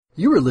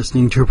You are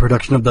listening to a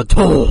production of the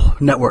Toll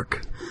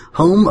Network,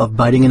 home of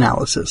biting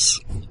analysis.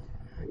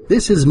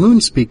 This is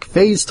Moonspeak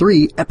Phase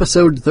 3,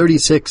 Episode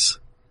 36.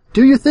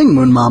 Do your thing,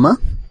 Moon Mama.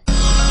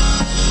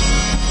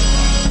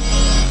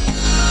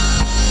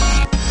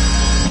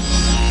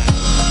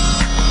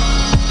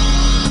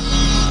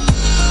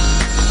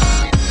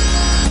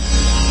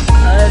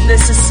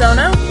 This is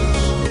Sono.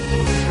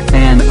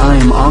 And I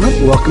am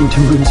Amit. Welcome to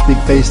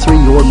Moonspeak Phase 3,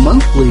 your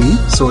monthly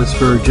source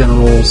for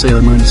general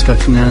Sailor Moon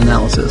discussion and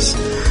analysis.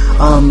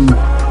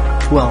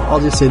 Well,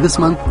 I'll just say this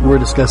month we're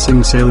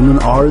discussing Sailor Moon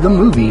R, the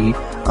movie.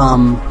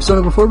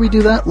 So before we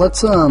do that,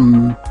 let's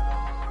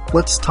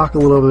talk a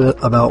little bit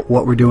about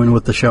what we're doing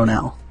with the show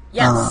now.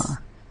 Yes.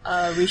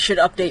 We should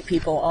update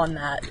people on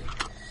that.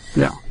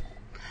 Yeah.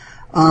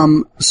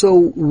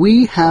 So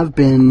we have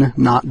been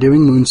not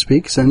doing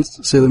Moonspeak since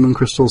Sailor Moon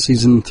Crystal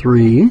Season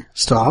 3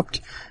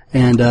 stopped.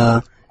 And,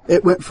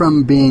 it went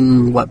from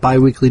being,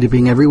 bi-weekly to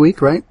being every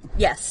week, right?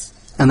 Yes.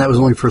 And that was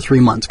only for 3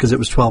 months, because it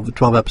was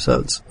 12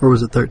 episodes. Or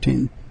was it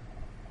 13?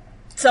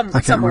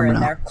 Somewhere in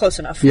there. Close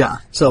enough. Yeah.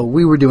 So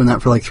we were doing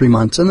that for 3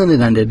 months, and then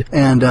it ended.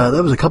 And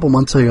that was a couple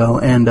months ago.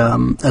 And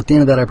at the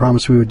end of that, I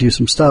promised we would do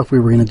some stuff. We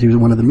were going to do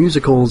one of the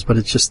musicals, but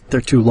it's just,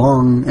 they're too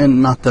long.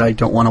 And not that I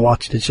don't want to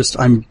watch it. It's just,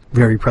 I'm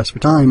very pressed for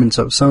time, and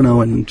so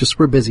Sono, and just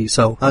we're busy.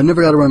 So I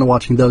never got around to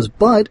watching those.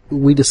 But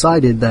we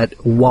decided that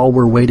while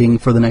we're waiting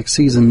for the next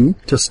season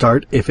to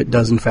start, if it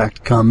does in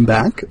fact come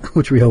back,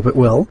 which we hope it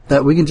will,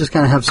 that we can just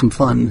kind of have some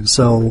fun.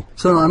 So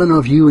I don't know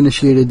if you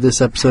initiated this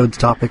episode's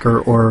topic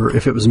or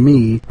if it was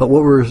me, but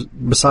what were,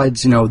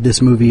 besides,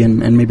 this movie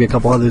and maybe a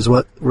couple others,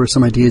 what were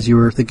some ideas you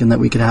were thinking that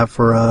we could have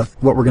for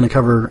what we're going to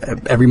cover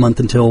every month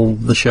until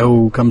the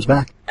show comes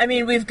back? I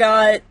mean, we've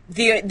got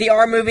the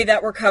R movie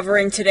that we're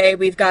covering today.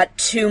 We've got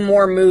 2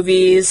 more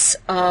movies.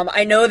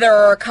 I know there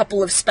are a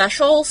couple of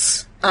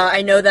specials.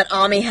 I know that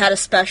Ami had a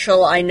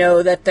special. I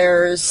know that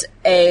there's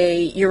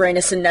a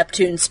Uranus and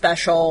Neptune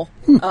special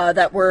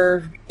that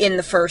were in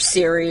the first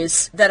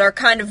series that are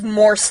kind of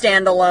more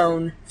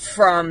standalone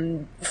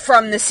from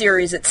the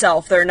series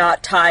itself. They're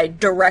not tied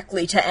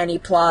directly to any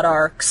plot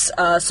arcs,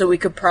 so we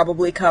could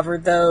probably cover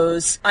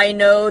those. I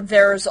know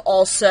there's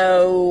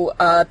also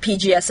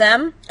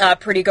PGSM,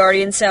 Pretty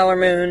Guardian Sailor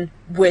Moon,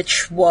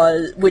 which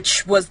was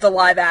the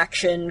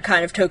live-action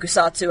kind of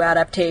tokusatsu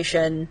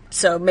adaptation,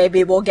 so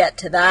maybe we'll get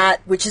to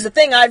that, which is a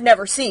thing I've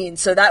never seen,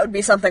 so that would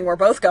be something we're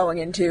both going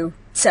into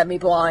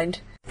semi-blind.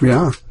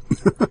 Yeah.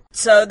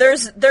 So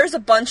there's a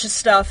bunch of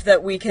stuff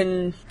that we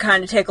can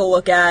kind of take a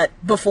look at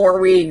before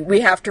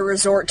we have to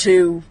resort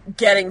to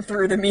getting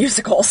through the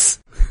musicals.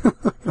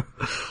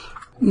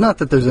 Not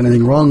that there's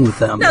anything wrong with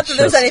them. Not that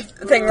there's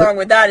anything wrong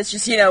with that. It's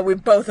just, we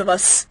both of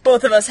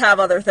us have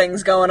other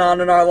things going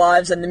on in our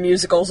lives, and the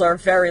musicals are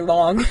very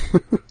long.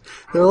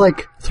 They're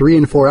 3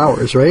 and 4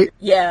 hours, right?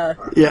 Yeah.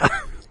 Yeah.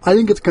 I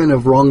think it's kind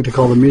of wrong to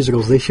call them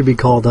musicals. They should be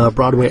called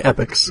Broadway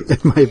epics, in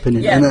my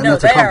opinion. Yeah, and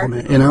that's a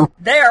compliment,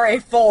 They are a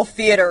full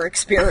theater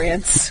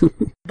experience.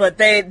 But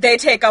they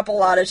take up a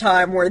lot of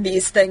time, where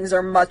these things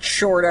are much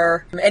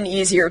shorter and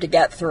easier to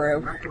get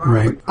through.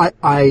 Right.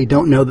 I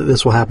don't know that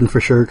this will happen for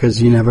sure,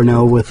 because you never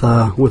know with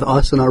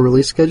us and our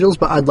release schedules,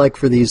 but I'd like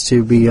for these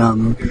to be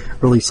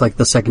released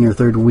the second or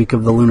third week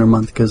of the lunar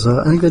month, because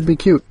I think that'd be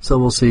cute. So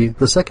we'll see.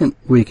 The second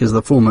week is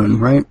the full moon,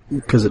 right?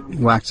 Because it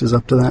waxes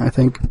up to that, I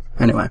think.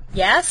 Anyway.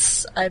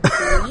 Yes, I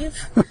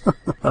believe.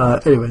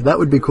 Anyway, that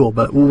would be cool,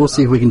 but we'll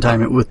see if we can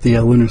time it with the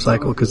lunar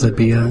cycle, because that'd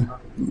be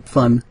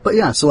fun. But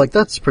yeah, so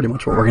that's pretty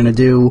much what we're gonna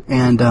do.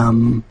 And I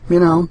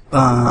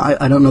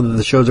don't know that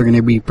the shows are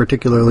gonna be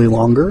particularly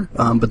longer,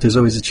 but there's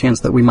always a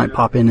chance that we might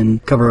pop in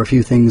and cover a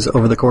few things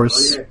over the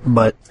course,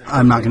 but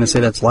I'm not gonna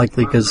say that's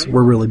likely, because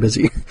we're really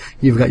busy.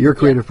 You've got your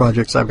creative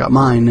projects, I've got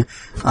mine.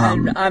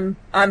 And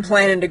I'm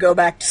planning to go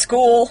back to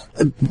school.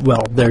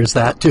 Well, there's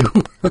that too.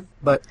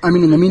 But,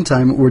 in the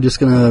meantime, we're just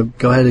gonna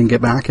go ahead and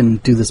get back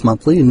and do this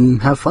monthly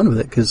and have fun with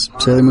it, because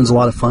Sailor Moon's a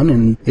lot of fun,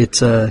 and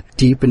it's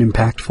deep and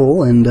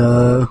impactful,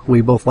 and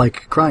we both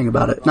like crying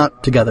about it.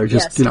 Not together,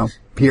 just, yes.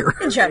 Here.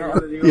 In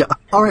general. Yeah.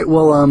 All right,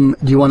 well, do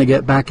you want to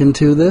get back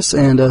into this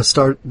and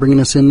start bringing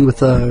us in with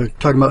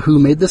talking about who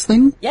made this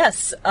thing?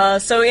 Yes.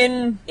 So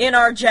in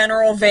our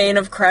general vein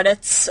of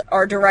credits,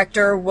 our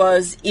director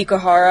was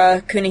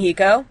Ikuhara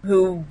Kunihiko,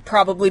 who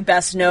probably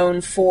best known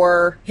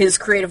for his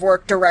creative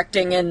work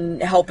directing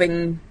and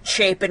helping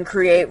shape and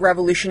create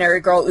Revolutionary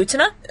Girl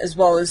Utena, as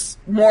well as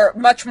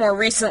much more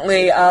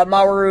recently,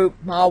 Mawaru.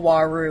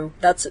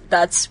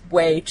 That's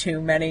way too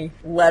many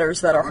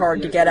letters that are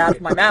hard to get out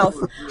of my mouth.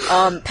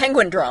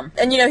 Penguin Drum.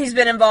 And, he's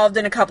been involved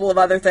in a couple of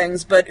other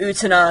things, but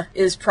Utena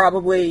is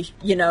probably,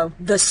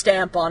 the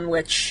stamp on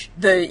which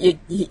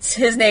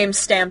his name's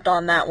stamped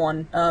on that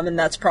one, and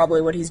that's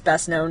probably what he's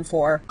best known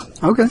for.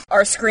 Okay.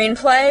 Our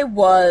screenplay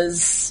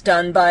was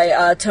done by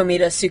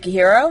Tomita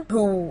Sukihiro,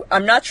 who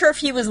I'm not sure if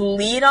he was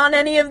lead on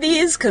any of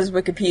these, because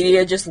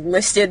Wikipedia just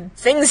listed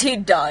things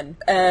he'd done,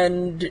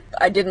 and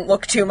I didn't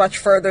look too much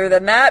further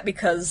than that,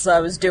 because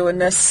I was doing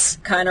this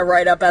kind of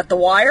right up at the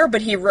wire,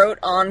 but he wrote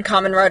on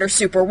Kamen Rider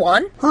Super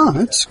 1. Oh,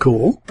 that's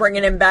cool.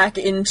 Bringing him back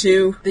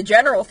into the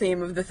general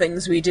theme of the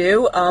things we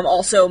do.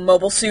 Also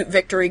Mobile Suit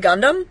Victory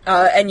Gundam,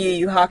 and Yu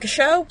Yu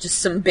Hakusho, just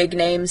some big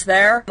names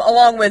there,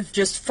 along with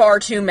just far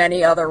too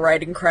many other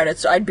writing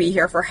credits. I'd be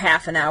here for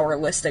half an hour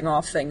listing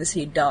off things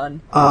he'd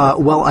done.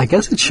 Well, I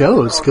guess it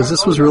shows, because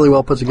this was really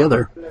well put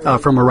together,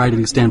 from a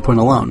writing standpoint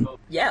alone.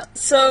 Yeah,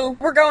 so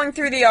we're going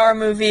through the R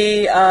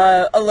movie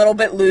a little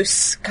bit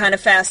loose, kind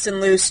of fast and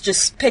loose,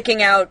 just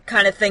picking out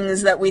kind of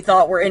things that we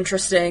thought were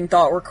interesting,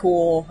 thought were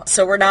cool.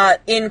 So we're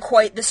not in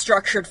quite the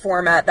structured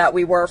format that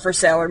we were for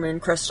Sailor Moon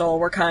Crystal.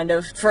 We're kind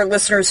of, for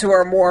listeners who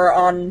are more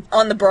on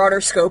the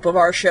broader scope of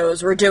our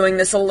shows, we're doing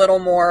this a little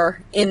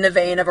more in the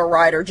vein of a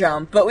Rider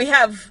Jump. But we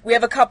have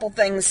a couple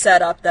things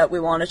set up that we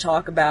want to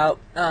talk about,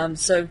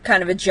 so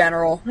kind of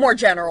a more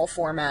general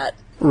format.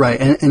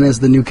 Right, and as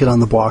the new kid on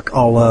the block,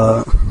 I'll,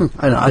 I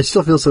don't know, I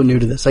still feel so new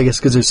to this, I guess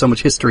because there's so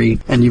much history,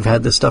 and you've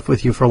had this stuff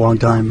with you for a long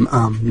time.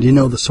 You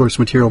know the source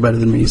material better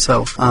than me,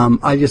 so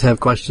I just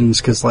have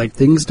questions, because, like,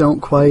 things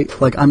don't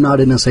quite, like, I'm not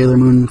in a Sailor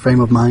Moon frame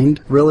of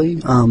mind, really.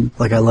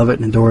 Like, I love it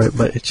and adore it,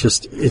 but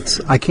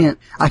I can't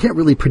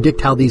really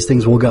predict how these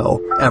things will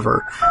go,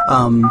 ever.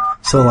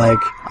 So, like,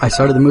 I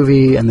started the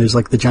movie, and there's,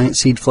 like, the giant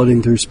seed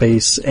floating through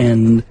space,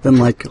 and then,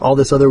 like, all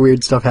this other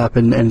weird stuff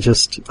happened, and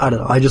just, I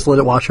don't know, I just let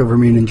it wash over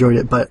me and enjoyed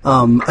it. But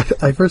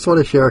I first want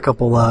to share a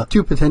couple,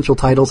 two potential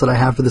titles that I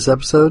have for this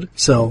episode.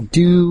 So,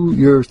 Do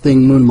Your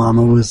Thing, Moon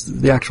Mama was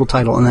the actual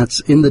title, and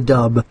that's in the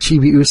dub,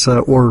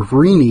 Chibiusa, or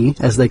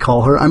Rini, as they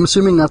call her. I'm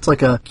assuming that's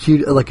like a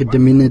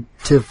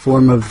diminutive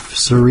form of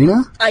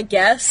Serena? I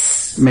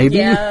guess. Maybe?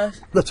 Yeah.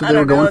 That's what they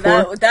were going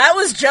for? That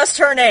was just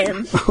her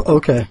name.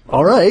 Okay.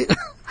 All right.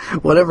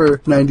 Whatever,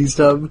 90s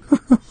dub.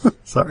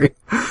 Sorry.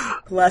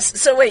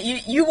 So wait,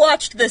 you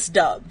watched this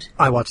dubbed?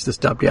 I watched this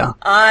dubbed, yeah.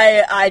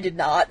 I did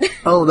not.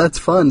 Oh, that's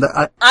fun.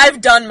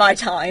 I've done my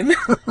time.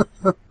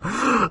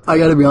 I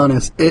gotta be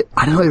honest,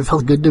 I don't know, it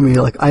felt good to me.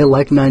 Like, I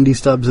like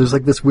 90s dubs. There's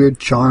like this weird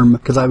charm,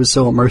 because I was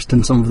so immersed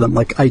in some of them.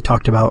 Like, I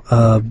talked about,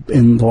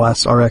 in the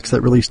last RX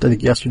that released, I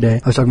think,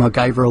 yesterday, I was talking about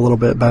Guyver a little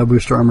bit, Bio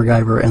Booster Armor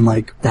Guyver, and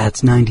like,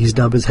 that's 90s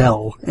dub as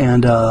hell.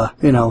 And,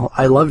 you know,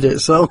 I loved it,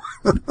 so...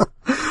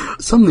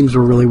 Some things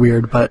were really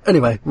weird, but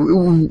anyway,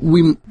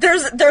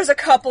 There's a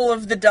couple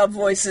of the dub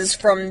voices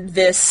from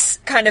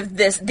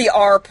the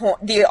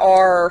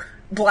R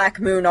Black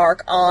Moon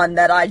arc on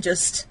that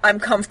I'm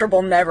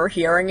comfortable never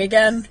hearing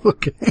again.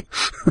 Okay.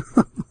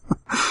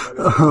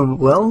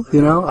 Well,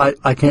 you know,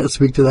 I can't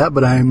speak to that,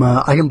 but I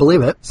can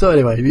believe it. So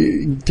anyway,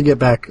 to get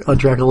back on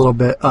track a little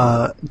bit,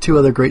 two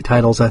other great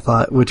titles I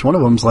thought, which one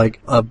of them's like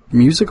a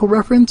musical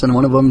reference, and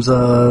one of them's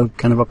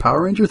kind of a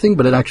Power Ranger thing,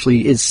 but it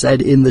actually is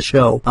said in the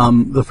show.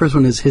 The first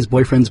one is His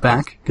Boyfriend's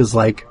Back, because,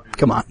 like,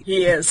 come on.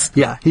 He is.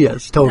 Yeah, he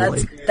is,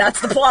 totally.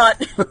 That's the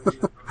plot.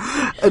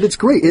 And it's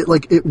great.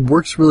 It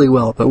works really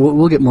well, but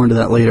we'll get more into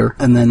that later.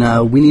 And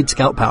then, We Need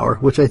Scout Power,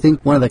 which I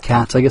think one of the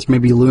cats, I guess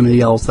maybe Luna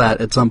yells that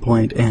at some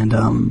point,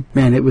 and,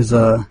 man, it was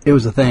a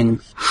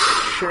thing.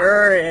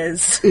 Sure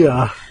is.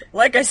 Yeah.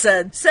 Like I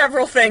said,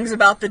 several things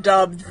about the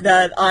dub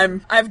that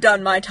I've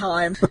done my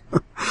time.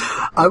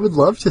 I would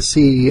love to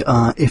see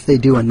if they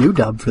do a new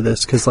dub for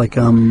this, because, like,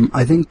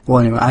 I think, well,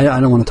 anyway, I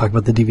don't want to talk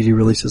about the DVD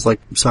releases,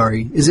 like,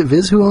 sorry. Is it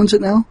Viz who owns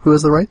it now? Who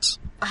has the rights?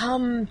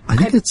 I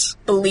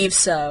believe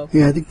so.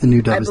 Yeah, I think the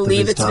new dub is the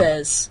Viz dub. I believe it's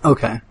Viz.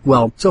 Okay.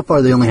 Well, so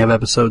far they only have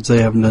episodes.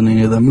 They haven't done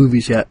any of the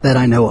movies yet that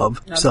I know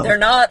of. No, so they're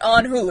not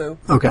on Hulu.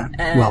 Okay.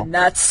 And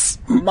that's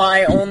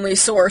my only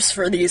source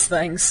for these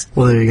things.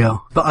 Well, there you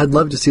go. But I'd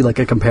love to see, like,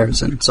 a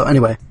comparison. So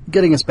anyway,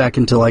 getting us back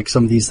into, like,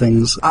 some of these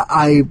things,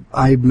 I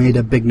made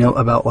a big note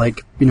about,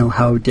 like, you know,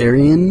 how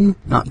Darien,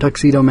 not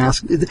Tuxedo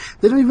Mask,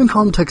 they don't even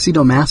call him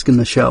Tuxedo Mask in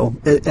the show,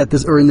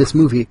 in this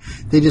movie.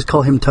 They just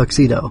call him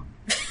Tuxedo.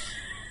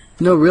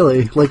 No,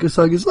 really. Like,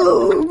 Usagi's,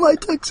 oh, my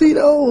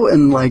Tuxedo!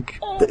 And,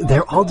 like,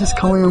 they're all just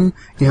calling him,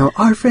 you know,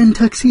 our friend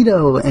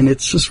Tuxedo! And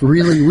it's just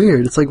really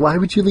weird. It's like, why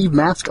would you leave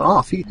Mask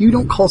off? You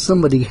don't call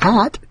somebody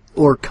Hat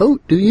or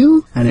Coat, do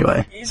you?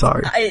 Anyway,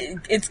 sorry.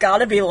 It's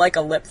gotta be like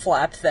a lip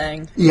flap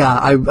thing. Yeah,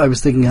 I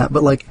was thinking that,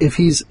 but, like, if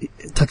he's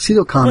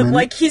Tuxedo Common... But,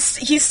 like,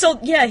 he's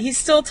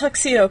still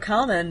Tuxedo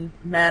Common.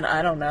 Man,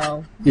 I don't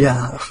know.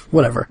 Yeah,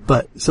 whatever.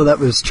 But, so that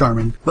was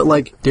charming. But,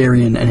 like,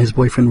 Darien and his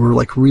boyfriend were,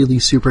 like, really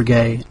super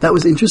gay. That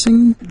was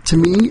interesting to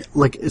me,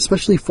 like,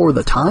 especially for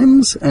the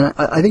times, and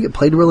I think it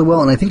played really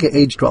well, and I think it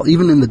aged well,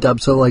 even in the dub.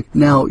 So, like,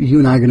 now you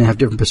and I are gonna have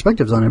different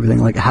perspectives on everything.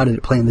 Like, how did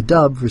it play in the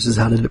dub versus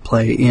how did it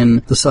play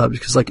in the subs?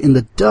 Because, like, in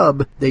the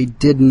dub, they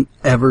didn't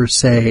ever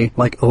say,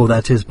 like, oh,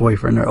 that's his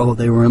boyfriend, or oh,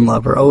 they were in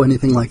love, or oh,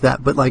 anything like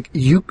that. But, like,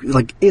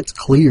 it's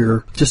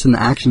clear, just in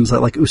the actions,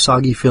 that, like,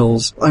 Usagi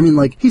feels, I mean,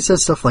 like, he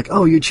says stuff like,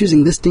 oh, you're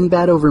choosing this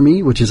dingbat over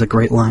me, which is a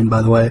great line,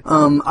 by the way.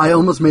 I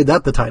almost made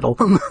that the title.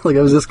 Like,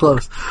 I was this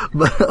close.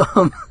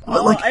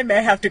 But like, I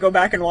may have to go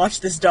back and watch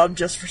this dub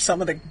just for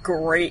some of the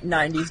great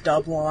 90s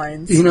dub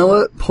lines. You know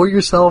what? Pour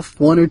yourself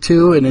one or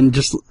two and then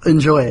just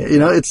enjoy it. You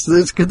know,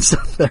 it's good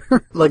stuff there.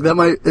 Like,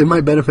 it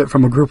might benefit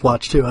from a group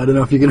watch, too. I don't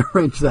know if you can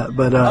arrange that,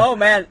 but, oh,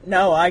 man.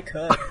 No, I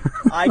could.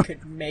 I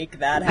could make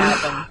that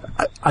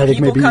happen. I think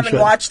people maybe come you and should.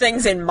 watch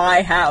things in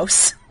my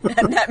house,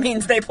 and that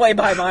means they play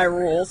by my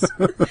rules.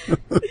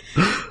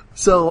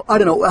 So, I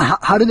don't know,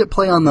 how did it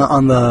play in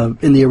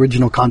the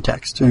original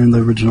context, in the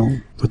original,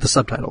 with the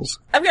subtitles?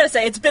 I'm gonna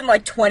say, it's been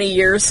like 20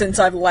 years since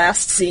I've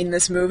last seen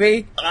this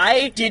movie.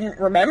 I didn't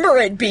remember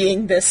it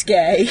being this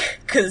gay,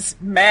 cause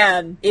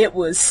man, it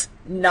was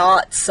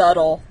not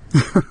subtle.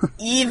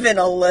 Even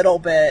a little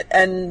bit.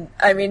 And,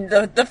 I mean,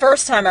 the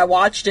first time I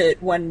watched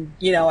it when,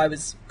 I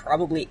was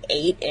probably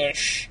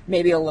 8-ish,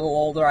 maybe a little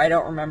older, I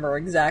don't remember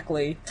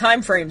exactly.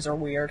 Time frames are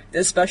weird,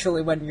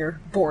 especially when you're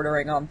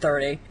bordering on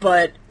 30.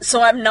 But, so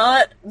I'm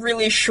not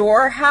really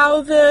sure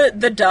how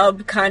the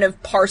dub kind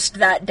of parsed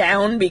that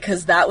down,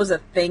 because that was a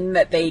thing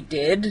that they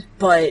did.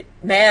 But,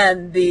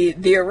 man,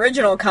 the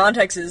original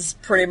context is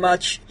pretty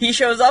much, he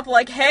shows up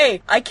like,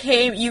 hey,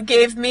 you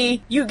gave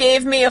me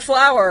a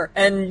flower,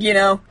 and,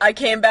 I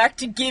came back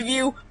to give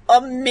you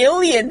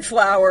 1,000,000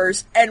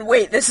 flowers, and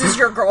wait, this is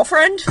your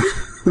girlfriend?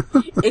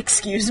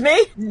 Excuse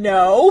me?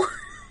 No.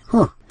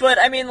 Huh. But,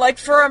 I mean, like,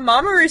 for a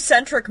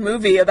Mamoru-centric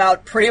movie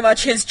about pretty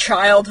much his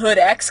childhood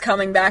ex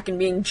coming back and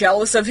being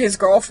jealous of his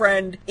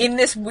girlfriend in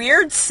this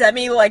weird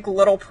semi-like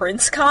Little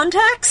Prince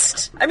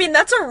context, I mean,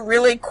 that's a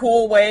really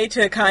cool way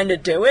to kind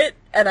of do it,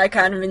 and I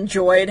kind of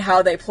enjoyed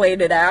how they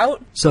played it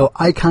out. So,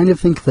 I kind of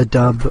think the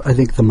dub, I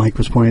think the mic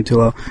was pointed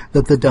to,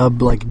 that the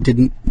dub, like,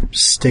 didn't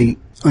state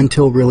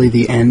until really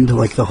the end,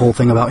 like, the whole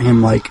thing about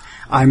him, like,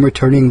 I'm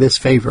returning this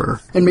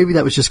favor. And maybe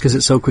that was just because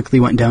it so quickly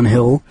went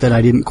downhill that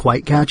I didn't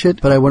quite catch it,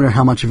 but I wonder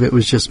how much of it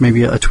was just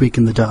maybe a tweak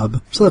in the dub.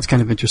 So that's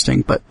kind of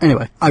interesting. But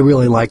anyway, I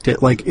really liked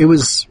it. Like, it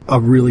was a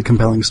really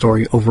compelling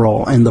story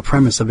overall, and the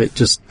premise of it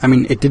just, I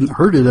mean, it didn't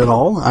hurt it at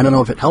all. I don't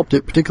know if it helped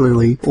it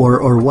particularly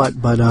or what,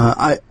 but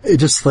it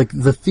just, like,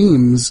 the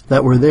themes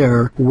that were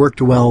there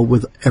worked well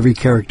with every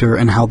character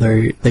and how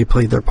they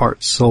played their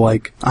parts. So,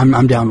 like,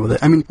 I'm down with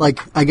it. I mean, like,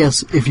 I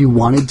guess if you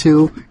wanted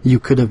to,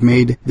 you could have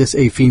made this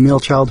a female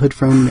childhood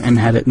friend and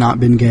had it not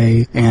been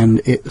gay,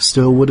 and it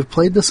still would have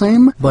played the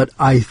same, but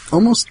I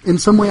almost, in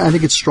some way, I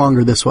think it's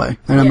stronger this way,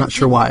 and I'm not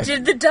sure why.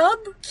 Did the dub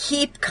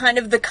keep kind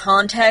of the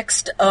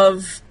context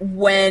of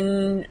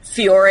when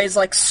Fiore's,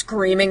 like,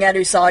 screaming at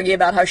Usagi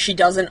about how she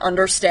doesn't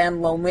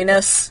understand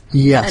loneliness?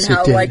 Yes, and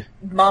how, it did. like,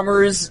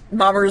 Mamoru's,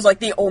 like,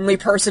 the only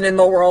person in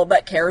the world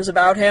that cares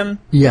about him?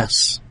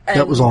 Yes. And,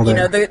 that was all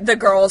there. The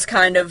girl's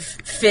kind of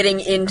fitting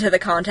into the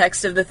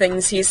context of the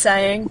things he's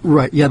saying.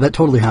 Right, yeah, that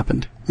totally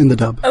happened in the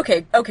dub.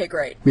 Okay,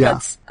 great. Yeah.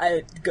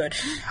 Good.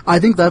 I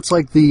think that's,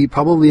 like,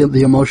 probably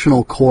the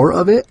emotional core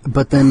of it,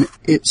 but then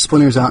it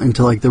splinters out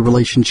into, like, the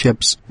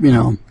relationships,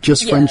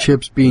 just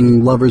friendships,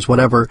 being lovers,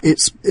 whatever.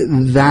 It's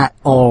that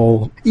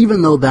all,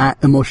 even though that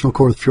emotional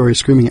core with Fiore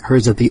screaming at her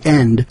is at the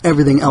end,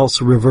 everything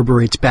else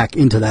reverberates back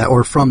into that,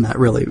 or from that,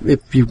 really,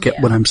 if you get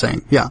what I'm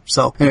saying. Yeah,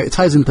 so, anyway, it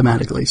ties in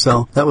thematically,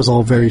 so that was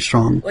all very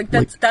strong. Like,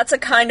 that's a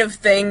kind of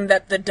thing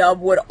that the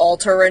dub would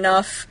alter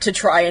enough to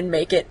try and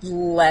make it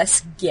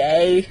less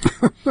gay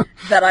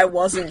that I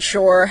wasn't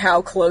sure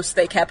how close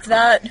they kept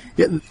that.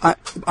 Yeah,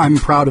 I'm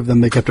proud of them.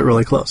 They kept it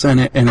really close,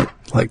 and it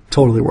like,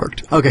 totally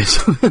worked. Okay,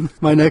 so then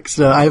my next,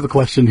 I have a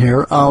question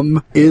here.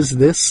 Is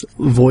this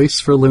voice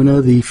for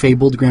Luna the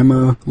fabled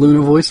Grandma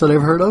Luna voice that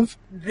I've heard of?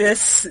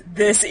 This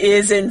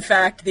is, in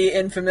fact, the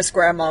infamous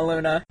Grandma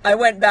Luna. I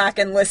went back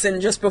and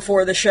listened just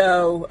before the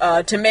show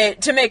to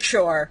make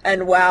sure,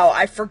 and wow,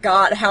 I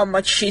forgot how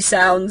much she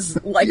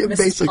sounds like Mrs.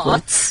 Basically.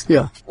 Potts.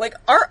 Yeah. Like,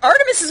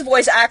 Artemis's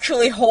voice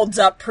actually holds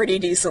up pretty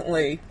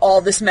decently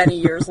all this many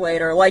years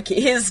later. Like,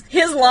 his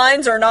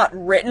lines are not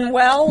written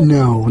well.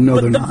 No,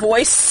 but they're the not.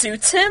 voice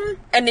suits him,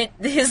 and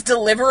his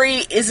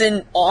delivery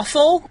isn't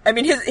awful. I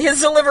mean, his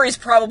delivery is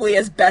probably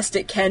as best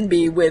it can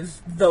be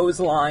with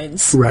those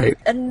lines. Right.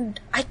 And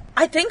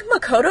I think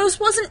Makoto's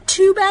wasn't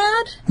too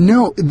bad.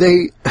 No,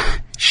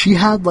 she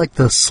had, like,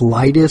 the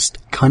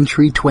slightest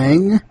country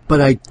twang, but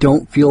I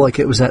don't feel like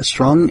it was that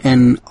strong,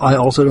 and I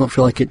also don't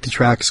feel like it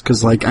detracts,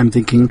 because, like, I'm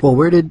thinking, well,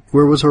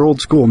 where was her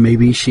old school?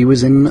 Maybe she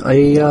was in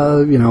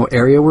a,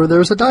 area where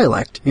there's a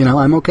dialect.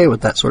 I'm okay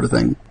with that sort of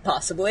thing.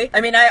 Possibly.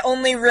 I mean, I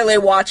only really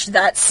watched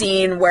that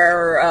scene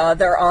where,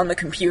 they're on the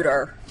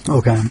computer.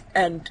 Okay.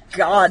 And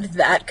God,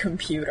 that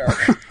computer.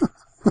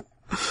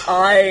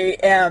 I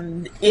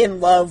am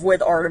in love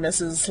with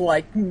Artemis's,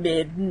 like,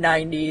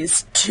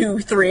 mid-90s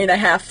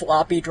 3.5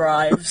 floppy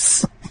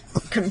drives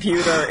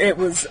computer. It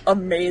was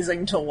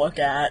amazing to look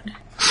at.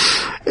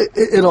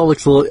 It all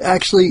looks a little...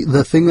 Actually,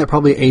 the thing that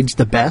probably aged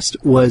the best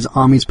was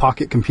Ami's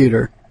pocket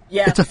computer.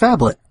 Yeah. It's a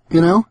phablet.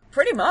 you know?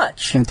 Pretty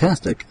much.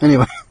 Fantastic.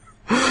 Anyway.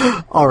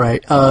 All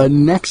right.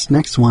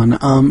 Next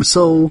one.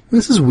 So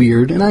this is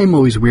weird, and I'm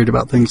always weird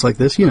about things like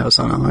this. You know,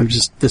 Sono.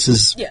 This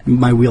is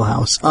my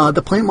wheelhouse.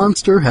 The plant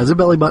monster has a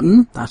belly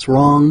button. That's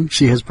wrong.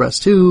 She has breasts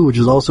too, which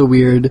is also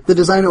weird. The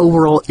design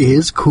overall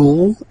is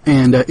cool,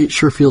 and it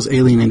sure feels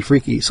alien and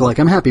freaky. So, like,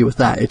 I'm happy with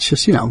that. It's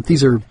just, you know,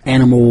 these are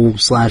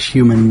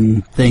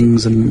animal/human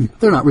things, and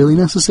they're not really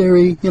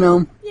necessary, you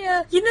know?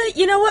 Yeah,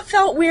 you know what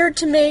felt weird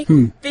to me?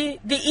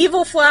 The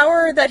evil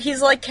flower that he's,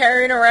 like,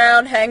 carrying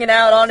around, hanging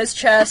out on his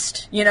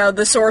chest, you know,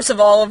 the source of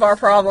all of our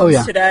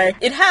problems today.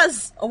 It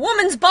has a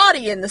woman's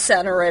body in the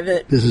center of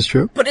it. This is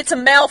true. But it's a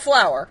male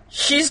flower.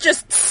 She's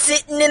just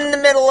sitting in the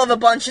middle of a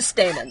bunch of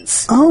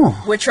stamens. Oh.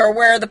 Which are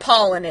where the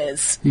pollen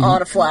is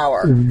on a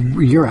flower.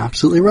 You're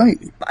absolutely right.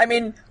 I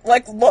mean,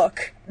 like,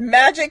 look,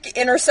 magic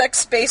intersex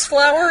space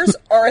flowers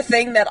are a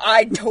thing that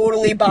I'd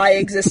totally buy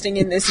existing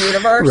in this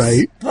universe.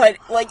 Right. But,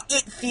 like,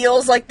 it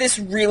feels like this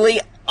really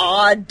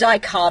odd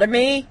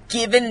dichotomy,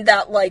 given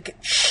that, like,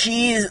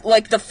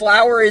 the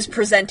flower is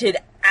presented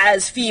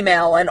as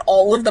female, and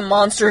all of the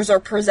monsters are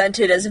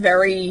presented as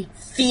very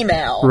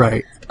female.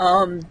 Right.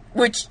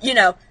 Which, you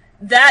know,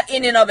 that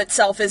in and of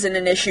itself isn't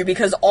an issue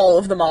because all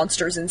of the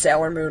monsters in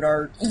Sailor Moon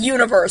are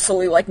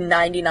universally, like,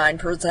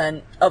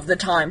 99% of the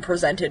time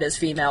presented as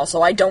female,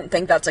 so I don't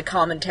think that's a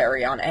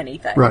commentary on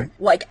anything. Right.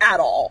 Like,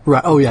 at all.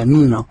 Right. Oh, yeah.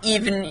 No.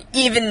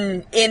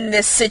 Even in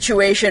this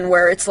situation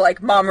where it's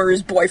like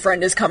Mamoru's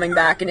boyfriend is coming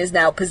back and is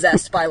now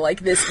possessed by,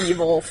 like, this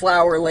evil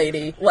flower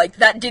lady, like,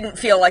 that didn't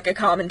feel like a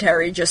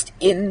commentary just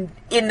in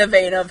the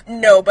vein of,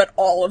 no, but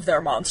all of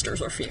their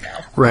monsters are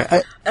female.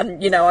 Right.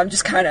 And, you know, I'm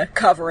just kind of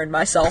covering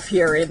myself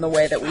here in the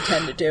way that we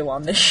tend to do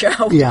on this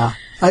show. Yeah.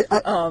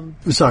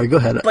 Sorry, go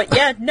ahead. But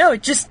yeah, no,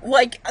 just,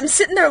 like, I'm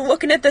sitting there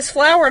looking at this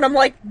flower and I'm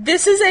like,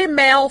 this is a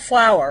male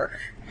flower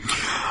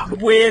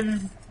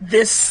with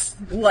this,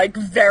 like,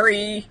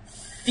 very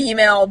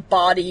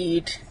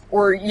female-bodied,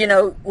 or, you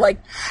know, like,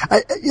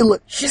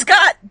 she's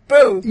got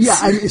boobs.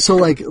 Yeah, so,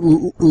 like,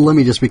 let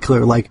me just be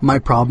clear. Like, my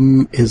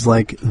problem is,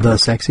 like, the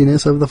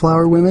sexiness of the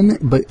flower women,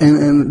 but,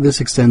 and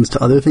this extends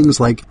to other things.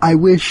 Like, I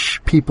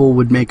wish people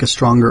would make a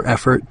stronger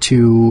effort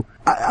to,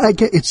 I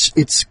get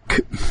it's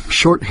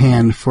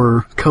shorthand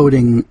for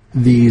coding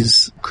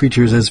these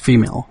creatures as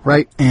female,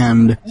 right?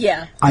 And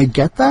yeah, I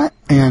get that,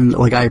 and,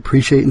 like, I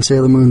appreciate in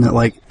Sailor Moon that,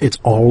 like, it's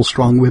all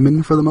strong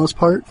women for the most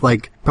part,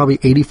 like, probably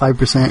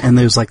 85%, and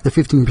there's, like, the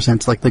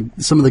 15%, like,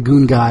 some of the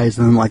goon guys,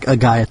 and then, like, a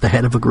guy at the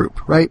head of a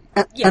group, right?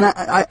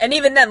 Yeah. And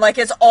even then, like,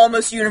 it's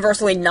almost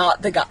universally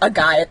not a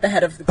guy at the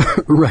head of the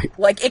group. Right.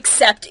 Like,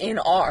 except in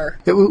R.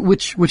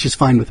 Which is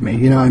fine with me,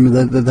 you know, I mean,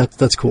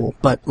 that's cool,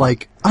 but,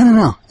 like, I don't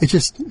know, it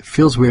just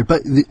feels weird,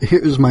 but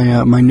here's my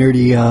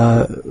nerdy,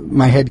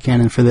 my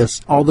headcanon for this.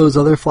 All those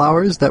other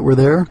flowers that were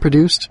there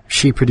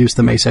she produced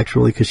them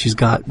asexually because she's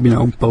got, you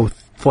know, both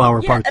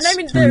flower parts. And I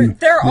mean,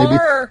 there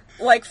are,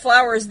 like,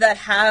 flowers that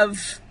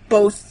have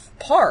both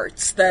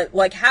parts, that,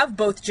 like, have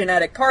both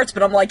genetic parts,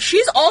 but I'm like,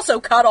 she's also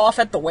cut off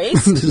at the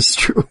waist. This is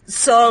true.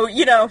 So,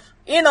 you know,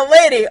 in a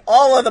lady,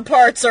 all of the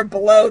parts are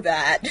below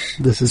that.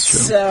 This is true.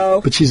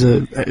 So, but she's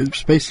a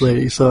space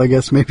lady, so I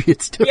guess maybe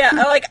it's different.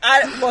 Yeah, like,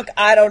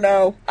 I don't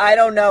know. I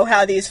don't know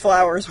how these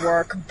flowers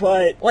work,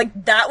 but,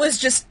 like, that was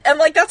just, and,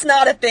 like, that's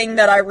not a thing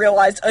that I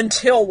realized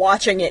until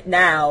watching it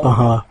now.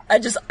 Uh-huh.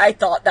 I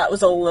thought that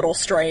was a little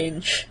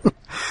strange.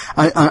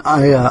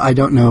 I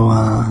don't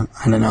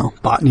know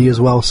botany as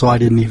well, so I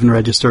didn't even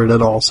register it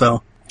at all,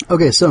 so.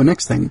 Okay, so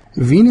next thing.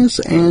 Venus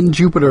and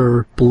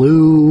Jupiter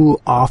blew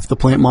off the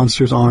plant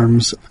monster's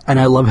arms, and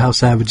I love how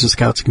savage the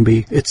scouts can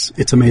be.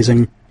 It's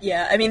amazing.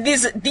 Yeah, I mean,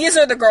 these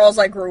are the girls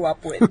I grew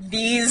up with.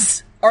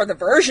 These are the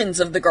versions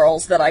of the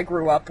girls that I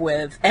grew up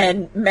with,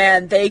 and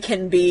man, they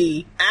can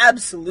be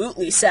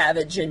absolutely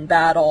savage in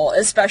battle,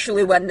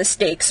 especially when the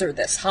stakes are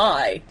this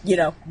high. You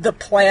know, the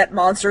plant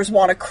monsters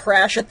want to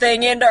crash a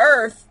thing into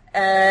Earth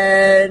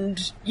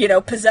and, you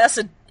know, possess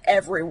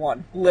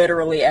everyone,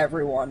 literally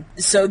everyone.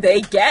 So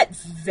they get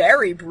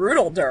very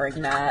brutal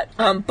during that.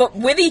 But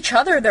with each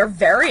other, they're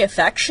very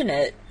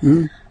affectionate.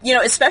 You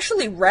know,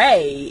 especially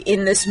Rei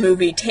in this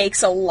movie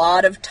takes a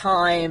lot of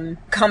time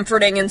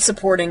comforting and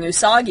supporting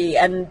Usagi,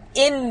 and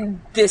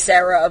in this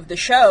era of the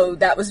show,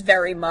 that was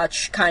very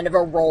much kind of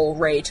a role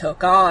Rei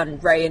took on.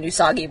 Rei and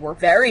Usagi were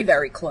very,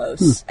 very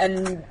close,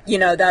 and, you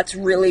know, that's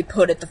really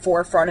put at the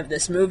forefront of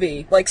this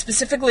movie. Like,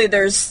 specifically,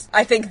 there's,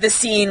 I think, the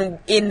scene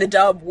in the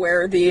dub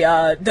where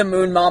the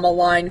Moon Mama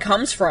line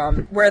comes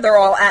from, where they're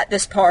all at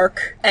this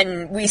park,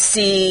 and we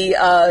see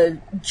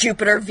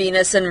Jupiter,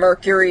 Venus, and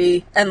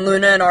Mercury, and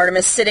Luna and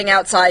Artemis sitting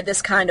outside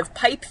this kind of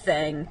pipe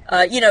thing,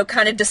 you know,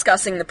 kind of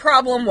discussing the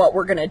problem, what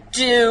we're gonna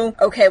do.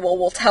 Okay, well,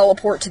 we'll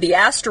teleport to the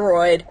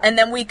asteroid, and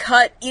then we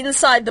cut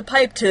inside the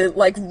pipe to,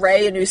 like,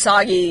 Rei and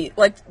Usagi,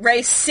 like,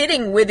 Rei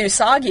sitting with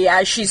Usagi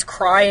as she's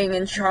crying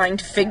and trying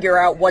to figure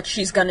out what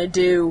she's gonna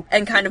do,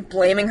 and kind of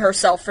blaming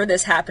herself for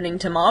this happening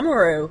to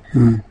Mamoru.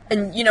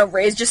 And,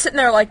 Rei's just sitting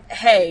there like,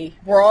 hey,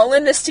 we're all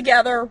in this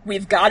together.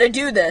 We've got to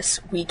do this.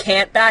 We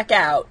can't back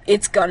out.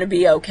 It's gonna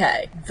be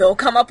okay. They'll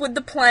come up with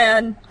the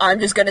plan.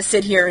 I'm just gonna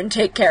sit here and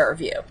take care of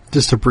you.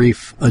 Just a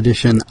brief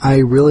addition. I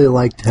really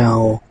liked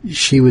how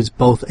she was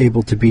both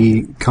able to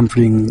be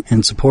comforting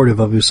and supportive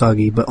of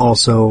Usagi, but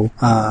also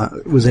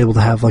was able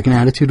to have like an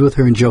attitude with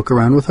her and joke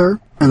around with her.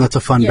 And that's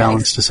a fun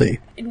balance to see.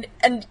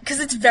 And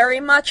because it's very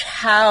much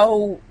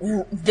how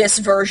this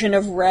version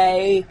of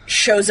Rei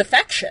shows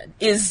affection,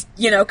 is,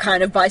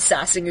 kind of by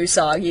sassing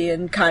Usagi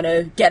and kind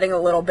of getting a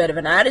little bit of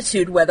an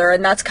attitude with her,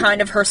 and that's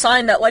kind of her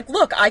sign that, like,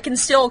 look, I can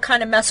still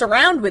kind of mess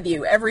around with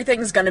you.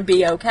 Everything's gonna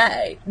be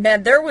okay.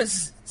 Man, there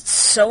was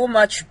so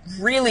much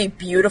really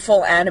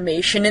beautiful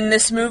animation in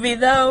this movie,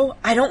 though.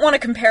 I don't want to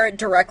compare it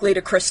directly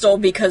to Crystal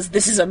because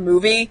this is a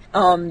movie,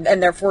 and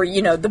therefore,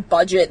 the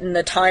budget and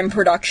the time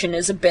production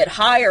is a bit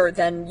higher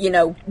than,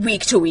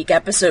 week-to-week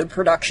episode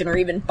production or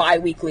even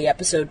bi-weekly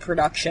episode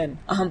production.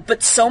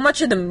 But so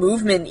much of the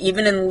movement,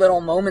 even in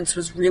little moments,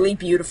 was really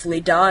beautifully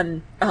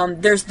done.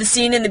 There's the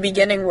scene in the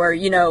beginning where,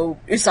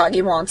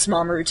 Usagi wants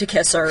Mamoru to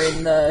kiss her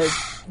in the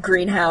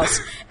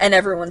greenhouse, and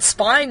everyone's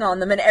spying on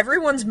them, and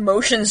everyone's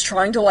motions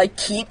trying to,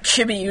 keep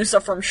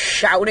Chibiusa from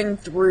shouting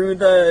through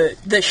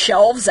the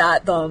shelves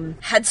at them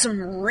had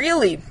some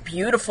really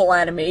beautiful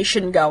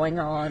animation going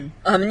on.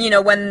 When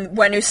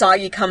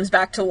Usagi comes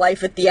back to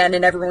life at the end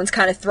and everyone's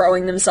kind of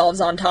throwing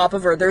themselves on top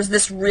of her, there's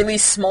this really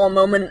small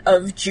moment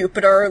of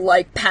Jupiter,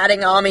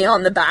 patting Ami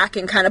on the back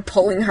and kind of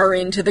pulling her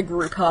into the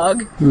group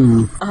hug.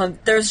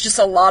 There's just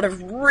a lot of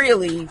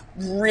really,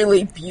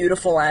 really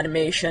beautiful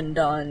animation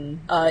done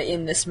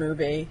in this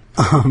movie.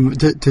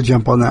 To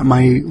jump on that,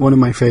 one of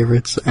my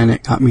favorites, and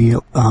it got me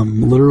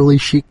literally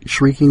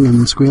shrieking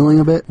and squealing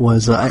a bit,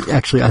 was I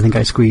think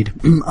I squeed.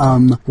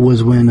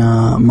 Was when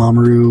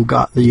Mamoru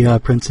got the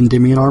Prince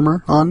Endymion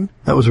armor on.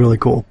 That was really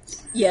cool.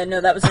 Yeah, no,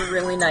 that was a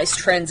really nice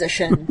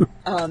transition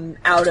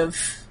out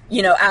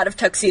of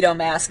Tuxedo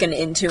Mask and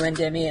into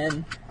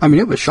Endymion. I mean,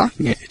 it was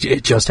shocking.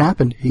 It just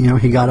happened.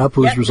 He got up,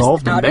 was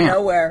resolved, and bam. Out of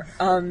nowhere.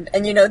 And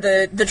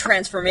the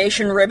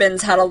transformation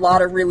ribbons had a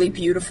lot of really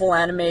beautiful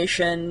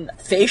animation.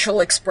 Facial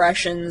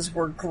expressions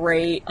were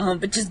great.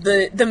 But just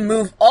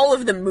all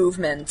of the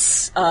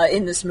movements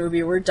in this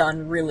movie were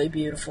done really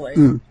beautifully.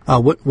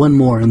 One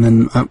more, and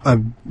then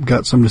I've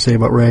got something to say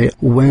about Rei.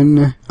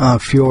 When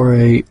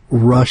Fiore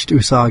rushed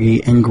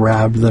Usagi and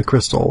grabbed the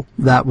crystal,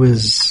 that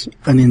was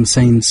an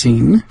insane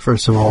scene,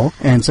 first of all.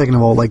 And second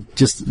of all,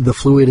 just the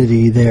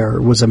fluidity there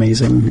was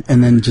amazing.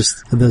 And then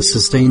just the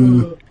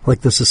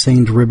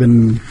sustained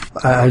ribbon,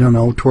 I don't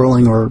know,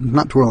 twirling or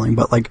not twirling,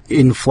 but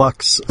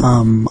influx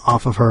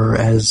off of her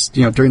as,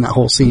 during that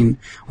whole scene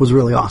was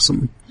really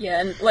awesome.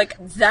 Yeah, and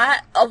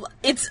that,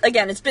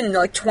 it's been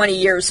 20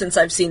 years since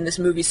I've seen this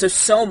movie,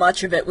 so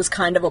much of it was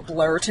kind of a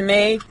blur to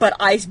me, but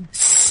I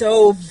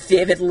so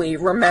vividly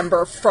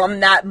remember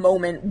from that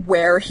moment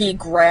where he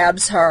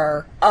grabs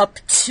her up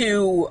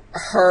to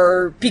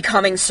her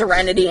becoming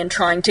Serenity and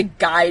trying to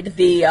guide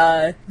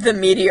the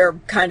meteor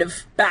kind of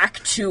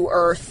back to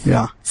Earth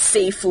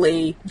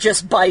safely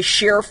just by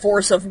sheer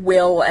force of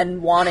will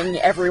and wanting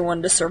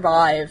everyone to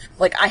survive.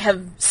 I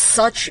have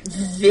such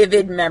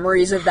vivid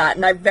memories of that,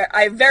 and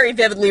I very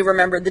vividly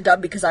remember the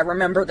dub because I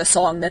remember the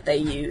song that they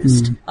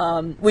used,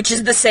 which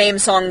is the same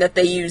song that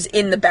they use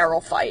in the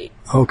barrel fight.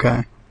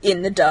 Okay.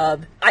 In the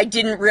dub. I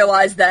didn't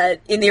realize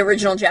that in the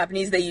original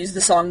Japanese they used the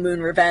song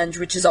Moon Revenge,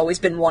 which has always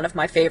been one of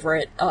my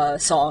favorite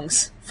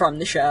songs from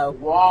the show.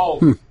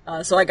 Wow.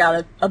 So I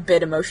got a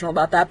bit emotional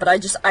about that, but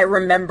I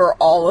remember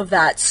all of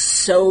that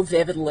so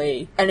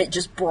vividly, and it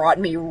just brought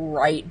me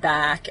right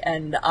back,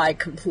 and I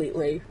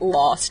completely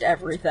lost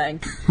everything.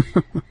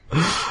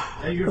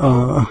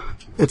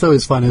 It's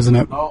always fun, isn't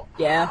it? Oh.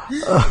 Yeah.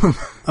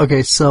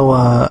 Okay, so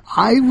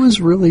I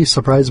was really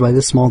surprised by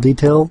this small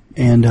detail,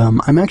 and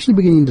I'm actually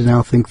beginning to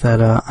now think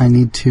that I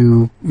need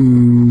to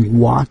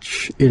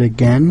watch it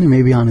again,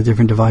 maybe on a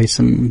different device,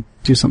 and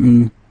do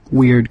something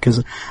weird,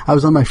 because I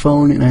was on my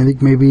phone, and I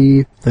think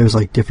maybe there's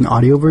different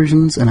audio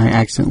versions, and I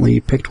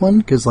accidentally picked one,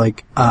 because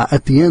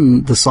at the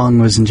end, the song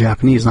was in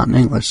Japanese, not in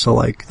English,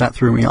 so that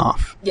threw me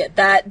off. Yeah,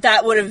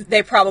 that would have,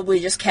 they probably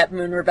just kept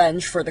Moon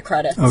Revenge for the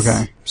credits.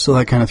 Okay, so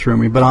that kind of threw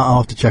me, but I'll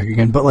have to check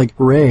again. But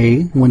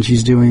Rei, when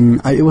she's doing,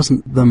 it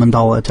wasn't the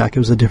mandala attack, it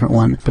was a different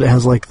one, but it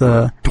has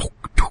the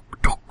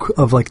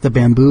of the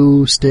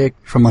bamboo stick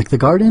from the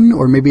garden,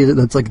 or maybe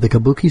that's the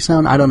kabuki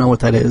sound. I don't know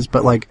what that is,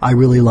 but I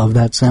really love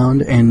that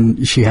sound,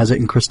 and she has it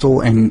in Crystal,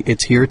 and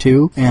it's here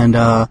too. And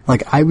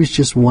I was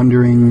just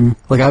wondering,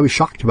 I was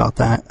shocked about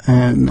that,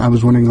 and I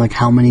was wondering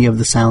how many of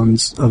the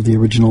sounds of the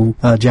original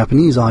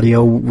Japanese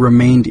audio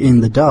remained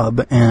in the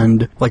dub,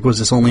 and was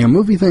this only a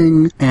movie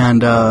thing,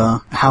 and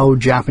how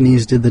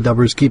Japanese did the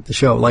dubbers keep the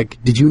show?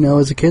 Did you know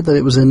as a kid that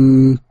it was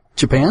in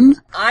Japan?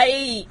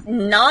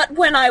 Not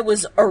when I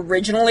was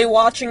originally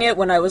watching it,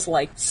 when I was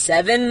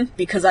 7,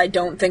 because I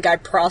don't think I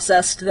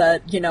processed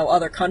that,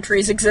 other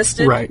countries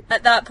existed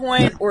at that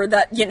point, or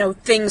that,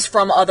 things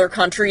from other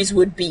countries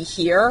would be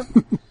here.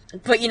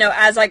 But,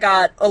 as I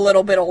got a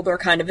little bit older,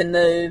 kind of in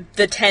the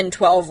 10,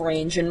 12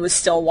 range and was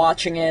still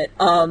watching it,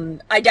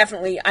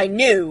 I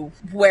knew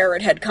where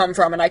it had come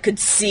from, and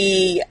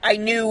I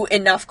knew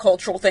enough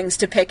cultural things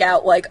to pick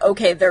out, like,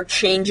 okay, they're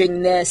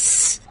changing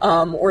this,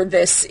 or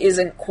this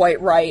isn't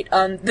quite right.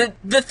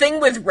 The thing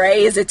with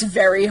Rey is it's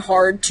very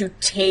hard to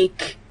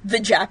take the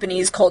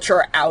Japanese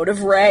culture out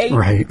of Rey.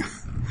 Right.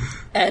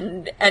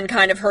 And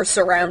kind of her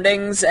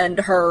surroundings and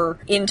her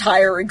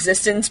entire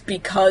existence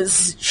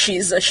because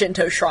she's a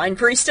Shinto shrine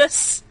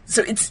priestess.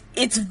 So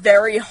it's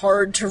very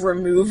hard to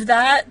remove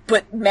that,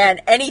 but man,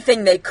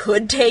 anything they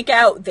could take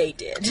out, they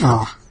did.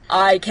 Oh.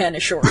 I can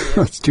assure you.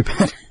 That's too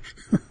bad.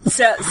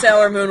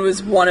 Sailor Moon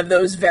was one of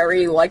those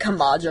very,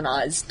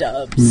 homogenized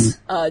dubs.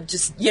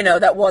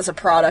 That was a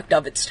product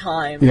of its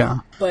time. Yeah.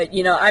 But,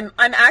 I'm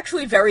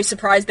actually very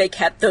surprised they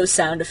kept those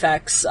sound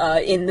effects,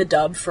 in the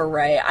dub for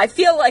Rey. I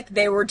feel like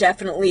they were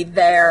definitely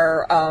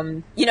there,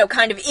 kind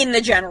of in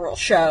the general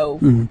show,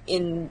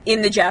 in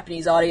the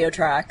Japanese audio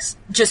tracks.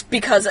 Just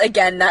because,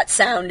 again, that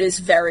sound is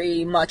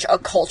very much a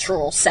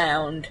cultural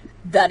sound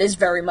that is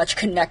very much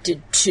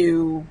connected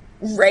to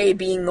Rey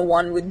being the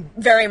one with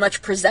very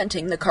much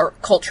presenting the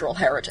cultural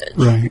heritage.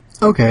 Right.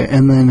 Okay,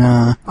 and then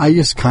I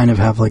just kind of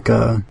have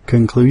a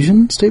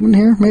conclusion statement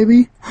here,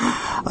 maybe.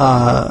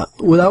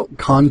 Without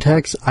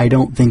context, I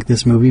don't think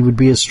this movie would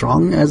be as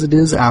strong as it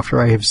is after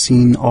I have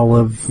seen all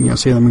of,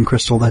 Sailor Moon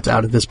Crystal that's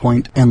out at this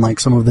point, and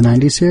some of the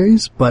 90s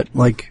series, but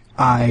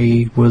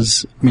I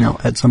was,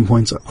 at some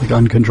points,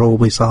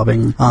 uncontrollably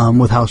sobbing,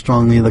 with how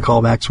strongly the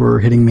callbacks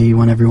were hitting me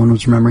when everyone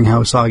was remembering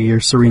how Usagi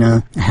or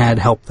Serena had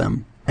helped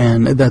them.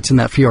 And that's in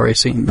that Fiore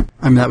scene.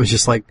 I mean, that was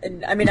just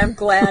I'm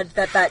glad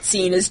that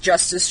scene is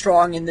just as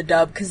strong in the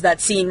dub, because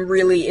that scene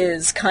really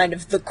is kind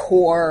of the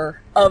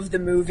core of the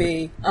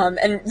movie.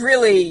 And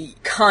really,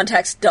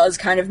 context does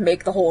kind of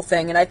make the whole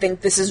thing, and I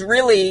think this is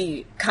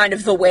really kind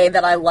of the way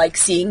that I like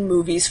seeing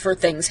movies for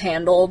things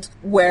handled,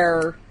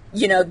 where,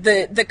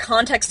 the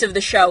context of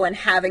the show and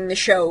having the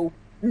show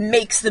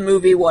makes the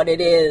movie what it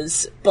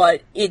is,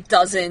 but it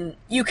doesn't...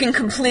 You can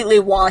completely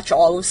watch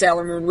all of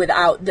Sailor Moon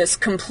without this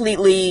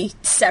completely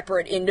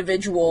separate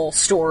individual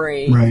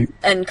story, right,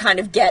 and kind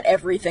of get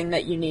everything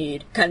that you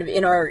need, kind of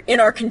in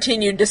our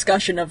continued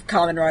discussion of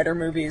Kamen Rider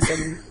movies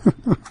and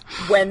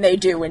when they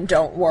do and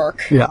don't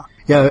work. Yeah.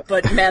 Yeah.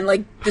 But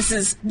man, this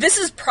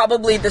is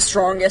probably the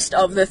strongest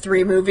of the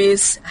three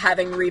movies,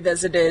 having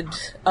revisited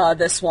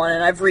this one,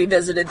 and I've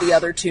revisited the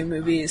other two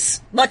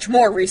movies much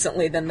more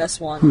recently than this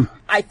one.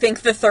 I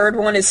think the third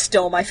one is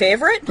still my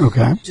favorite.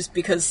 Okay. Just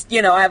because,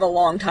 I have a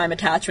long time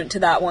attachment to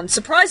that one,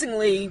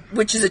 surprisingly,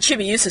 which is a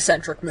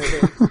Chibiusa-centric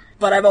movie.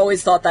 But I've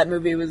always thought that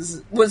movie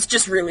was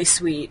just really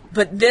sweet.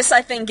 But this,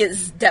 I think,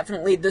 is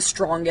definitely the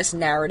strongest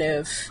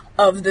narrative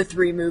of the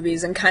three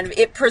movies, and kind of,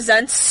 it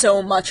presents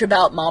so much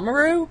about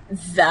Mamoru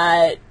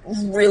that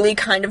really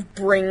kind of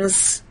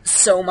brings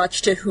so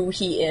much to who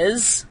he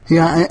is.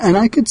 Yeah, and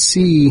I could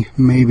see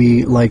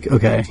maybe,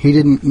 okay,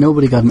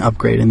 nobody got an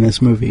upgrade in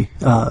this movie,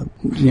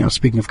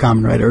 speaking of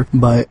Kamen Rider,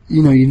 but,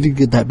 you did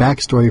get that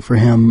backstory for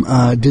him.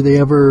 Do they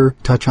ever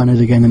touch on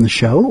it again in the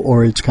show,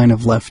 or it's kind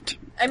of left...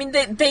 I mean,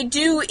 they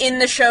do in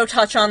the show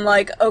touch on,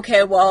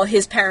 okay, well,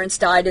 his parents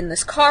died in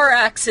this car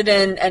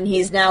accident, and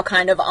he's now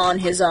kind of on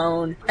his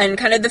own. And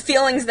kind of the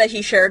feelings that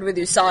he shared with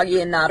Usagi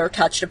in that are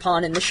touched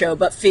upon in the show,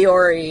 but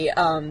Fiore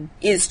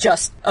is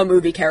just a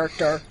movie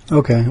character.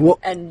 Okay, well...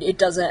 And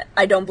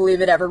I don't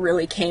believe it ever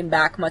really came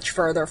back much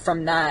further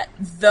from that.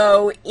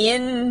 Though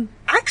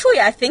actually,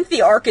 I think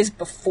the arc is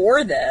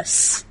before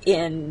this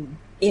in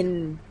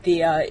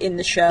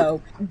the show.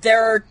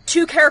 There are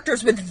two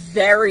characters with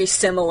very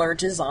similar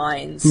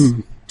designs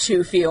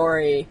to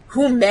Fiore,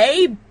 who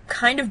may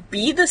kind of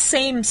be the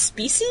same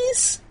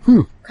species?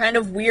 Kind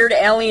of weird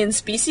alien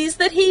species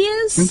that he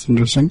is? That's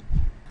interesting.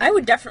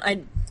 I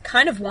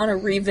kind of want to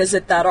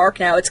revisit that arc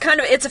now. It's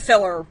a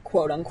filler,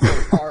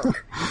 quote-unquote,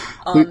 arc.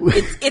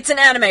 It's an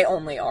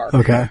anime-only arc.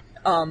 Okay.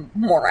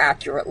 More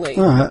accurately,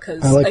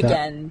 because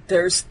again,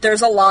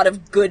 there's a lot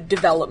of good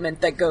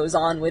development that goes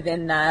on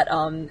within that,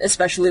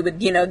 especially with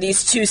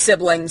these two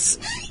siblings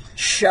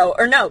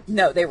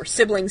they were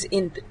siblings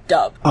in the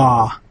dub.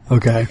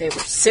 Okay. They were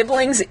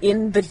siblings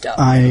in the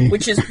dub,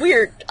 which is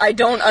weird. I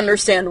don't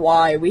understand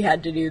why we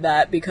had to do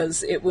that,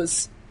 because it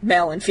was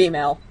male and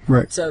female.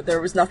 Right. So there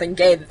was nothing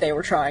gay that they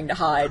were trying to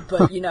hide.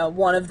 But,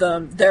 one of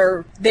them,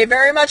 they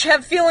very much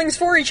have feelings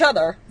for each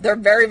other. They're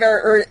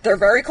they're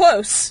very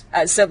close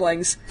as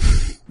siblings.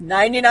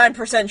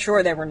 99%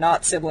 sure they were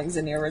not siblings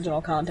in the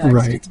original context.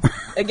 Right. It's,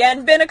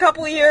 again, been a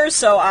couple of years,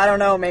 so I don't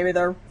know, maybe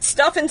their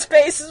stuff in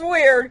space is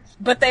weird.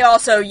 But they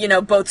also,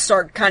 both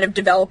start kind of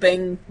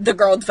developing, the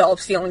girl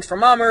develops feelings for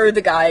Mamoru,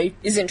 the guy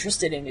is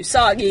interested in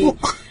Usagi,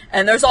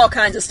 and there's all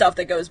kinds of stuff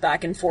that goes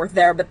back and forth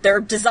there, but their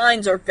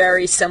designs are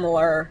very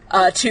similar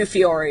to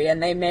Fiore,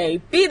 and they may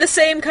be the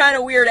same kind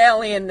of weird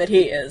alien that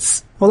he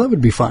is. Well, that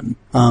would be fun.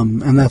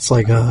 And that's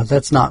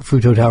that's not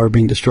Futo Tower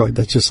being destroyed.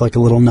 That's just a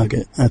little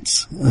nugget.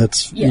 That's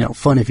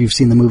fun if you've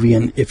seen the movie,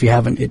 and if you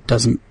haven't, it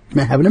doesn't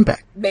have an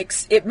impact.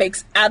 It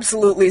makes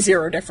absolutely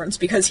zero difference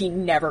because he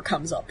never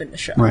comes up in the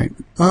show. Right.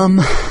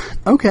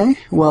 Okay.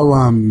 Well,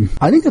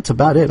 I think that's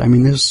about it. I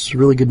mean, this is a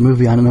really good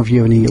movie. I don't know if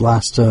you have any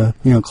last,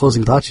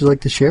 closing thoughts you'd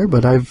like to share,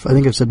 but I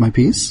think I've said my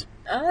piece.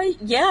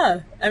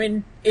 Yeah. I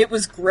mean, it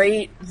was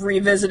great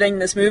revisiting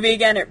this movie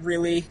again. It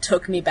really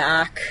took me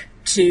back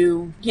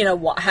to,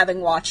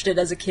 having watched it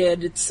as a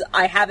kid.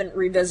 I haven't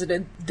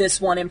revisited this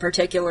one in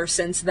particular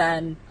since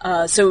then.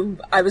 So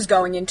I was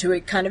going into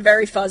it kind of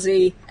very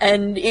fuzzy,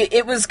 and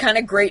it was kind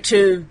of great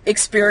to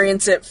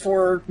experience it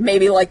for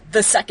maybe like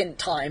the second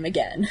time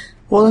again.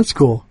 Well, that's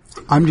cool.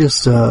 I'm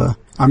just, I'm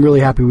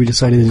really happy we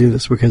decided to do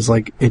this because,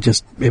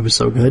 it was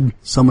so good.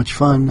 So much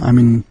fun. I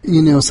mean,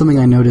 something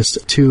I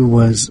noticed, too,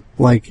 was,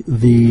 what do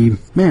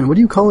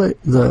you call it?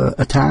 The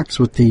attacks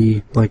with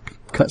the,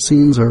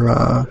 cutscenes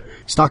or,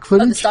 stock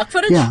footage? The stock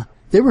footage? Yeah.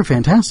 They were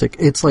fantastic.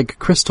 It's like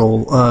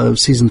Crystal,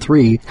 Season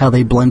 3, how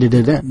they blended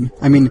it in.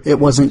 I mean, it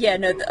wasn't... Yeah,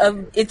 no,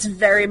 that's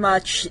very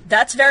much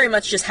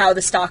just how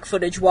the stock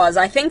footage was.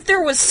 I think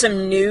there was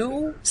some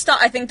new stuff.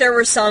 I think there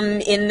were some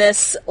in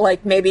this,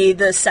 maybe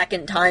the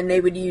second time they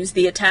would use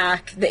the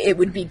attack, it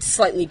would be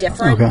slightly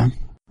different. Okay.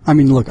 I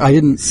mean, look, I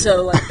didn't...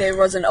 So, there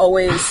wasn't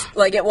always,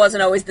 it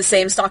wasn't always the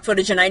same stock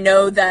footage, and I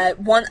know that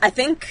I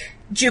think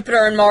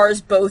Jupiter and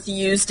Mars both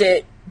used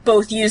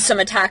some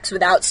attacks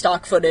without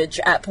stock footage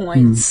at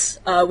points,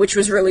 which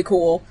was really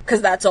cool,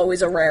 because that's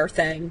always a rare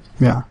thing.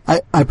 Yeah.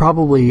 I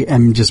probably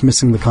am just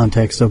missing the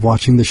context of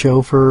watching the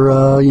show for,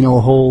 a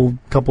whole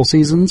couple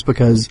seasons,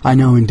 because I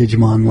know in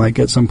Digimon,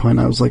 at some point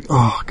I was like,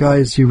 oh,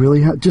 guys, you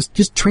really have...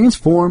 Just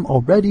transform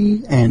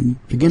already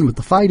and begin with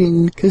the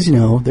fighting, because,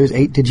 there's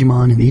 8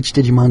 Digimon, and each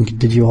Digimon can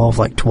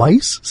Digi-evolve,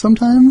 twice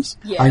sometimes.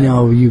 Yeah. I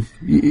know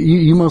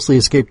you mostly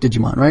escaped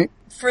Digimon, right?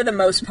 For the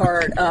most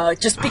part,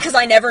 just because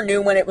I never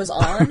knew when it was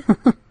on.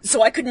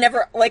 So I could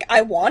never,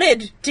 I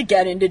wanted to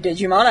get into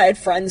Digimon. I had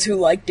friends who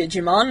liked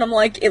Digimon, and I'm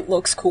like, it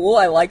looks cool.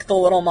 I like the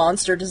little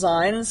monster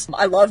designs.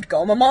 I loved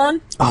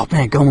Gomamon. Oh,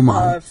 man,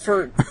 Gomamon.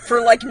 For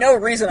no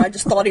reason. I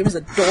just thought he was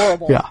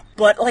adorable. Yeah.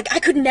 But, I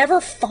could never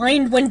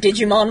find when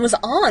Digimon was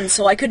on,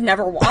 so I could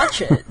never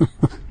watch it.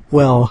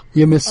 Well,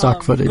 you missed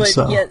stock footage, but,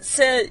 so... yeah,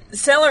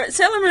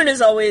 Sailor Moon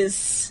is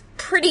always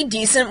pretty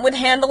decent with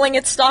handling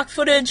its stock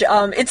footage.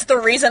 It's the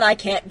reason I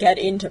can't get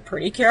into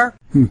Pretty Cure.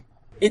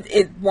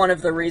 One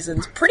of the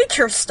reasons. Pretty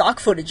Cure stock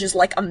footage is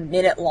a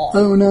minute long.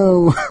 Oh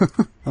no.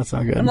 That's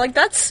not good. I'm like,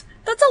 that's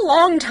a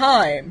long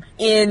time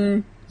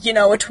in, a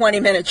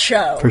 20-minute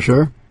show. For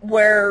sure.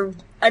 Where,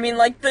 I mean,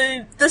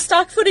 the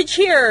stock footage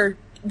here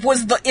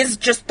is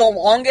just the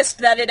longest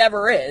that it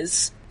ever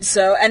is.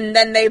 So, and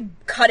then they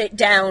cut it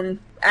down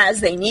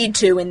as they need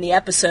to in the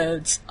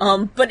episodes.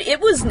 But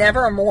it was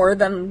never more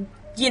than...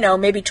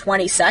 maybe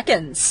 20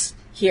 seconds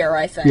here,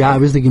 I think. Yeah, I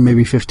was thinking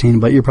maybe 15,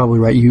 but you're probably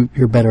right.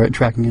 You're better at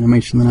tracking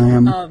animation than I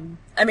am.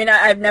 I mean,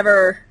 I've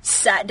never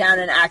sat down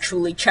and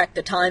actually checked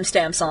the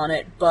timestamps on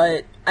it,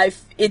 but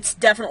it's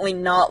definitely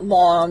not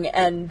long,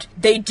 and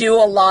they do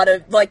a lot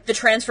of, the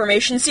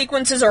transformation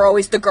sequences are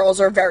always, the girls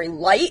are very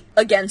light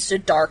against a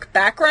dark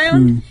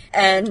background,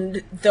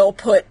 and they'll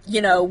put,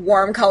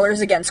 warm colors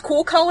against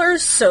cool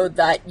colors so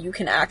that you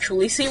can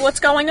actually see what's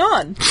going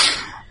on.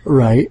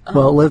 Right.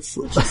 Well,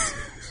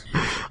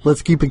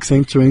 let's keep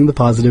accentuating the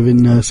positive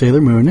in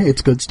Sailor Moon.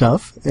 It's good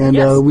stuff, and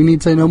yes. We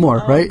need say no more,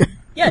 right?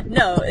 Yeah,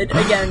 no,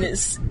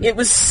 it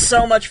was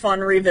so much fun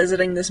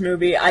revisiting this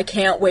movie. I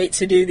can't wait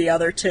to do the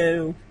other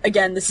two.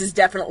 Again, this is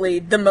definitely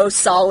the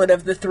most solid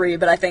of the three,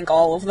 but I think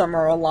all of them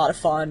are a lot of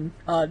fun.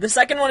 The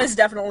second one is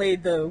definitely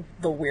the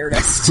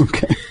weirdest.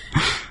 Okay.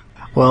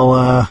 Well,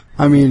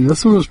 I mean,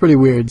 this one was pretty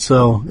weird,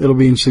 so it'll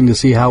be interesting to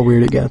see how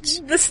weird it gets.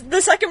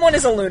 The second one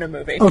is a Luna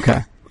movie.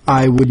 Okay.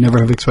 I would never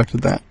have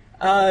expected that.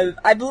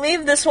 I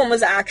believe the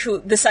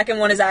second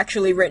one is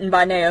actually written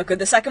by Naoko.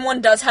 The second one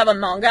does have a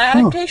manga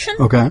adaptation.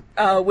 Okay.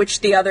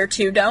 Which the other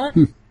two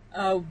don't.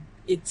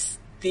 It's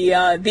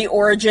the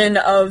origin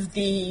of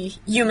the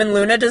human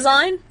Luna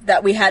design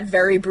that we had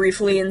very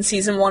briefly in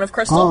season 1 of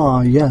Crystal.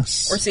 Oh,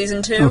 yes. Or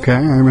season 2. Okay,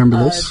 I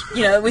remember this.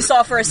 We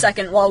saw for a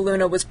second while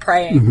Luna was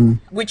praying,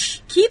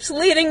 which keeps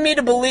leading me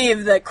to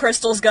believe that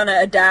Crystal's gonna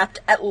adapt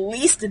at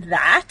least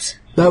that.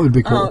 That would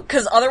be cool.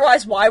 Because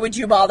otherwise, why would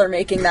you bother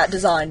making that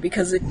design?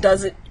 Because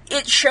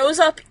it shows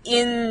up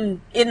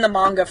in the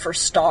manga for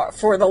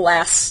the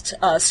last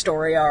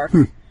story arc,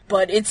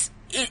 but it's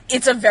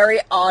a very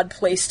odd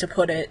place to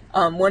put it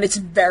when it's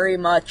very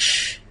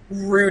much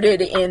rooted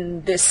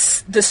in the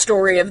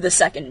story of the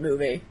second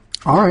movie.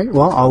 All right,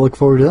 well, I'll look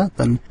forward to that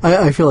then.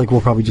 I feel like we'll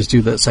probably just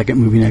do the second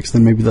movie next,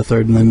 then maybe the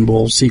third, and then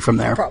we'll see from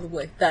there.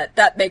 Probably.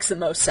 That makes the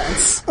most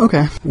sense.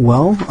 Okay,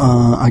 well,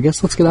 I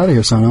guess let's get out of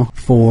here, Sono.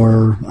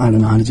 I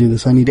don't know how to do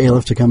this. I need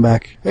Aleph to come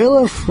back.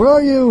 Aleph, where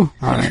are you?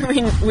 All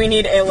right. we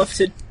need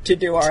Aleph to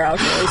do our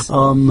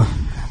outros.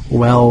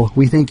 Well,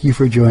 we thank you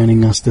for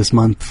joining us this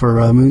month for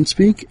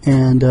Moonspeak,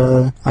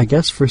 and I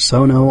guess for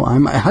Sono,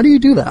 how do you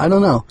do that? I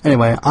don't know.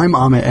 Anyway, I'm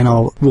Amit, and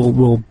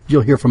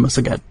you'll hear from us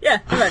again. Yeah,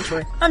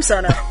 eventually. I'm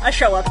Sono. I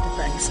show up to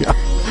things. Yeah.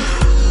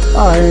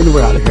 And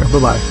we're out of here.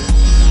 Bye-bye.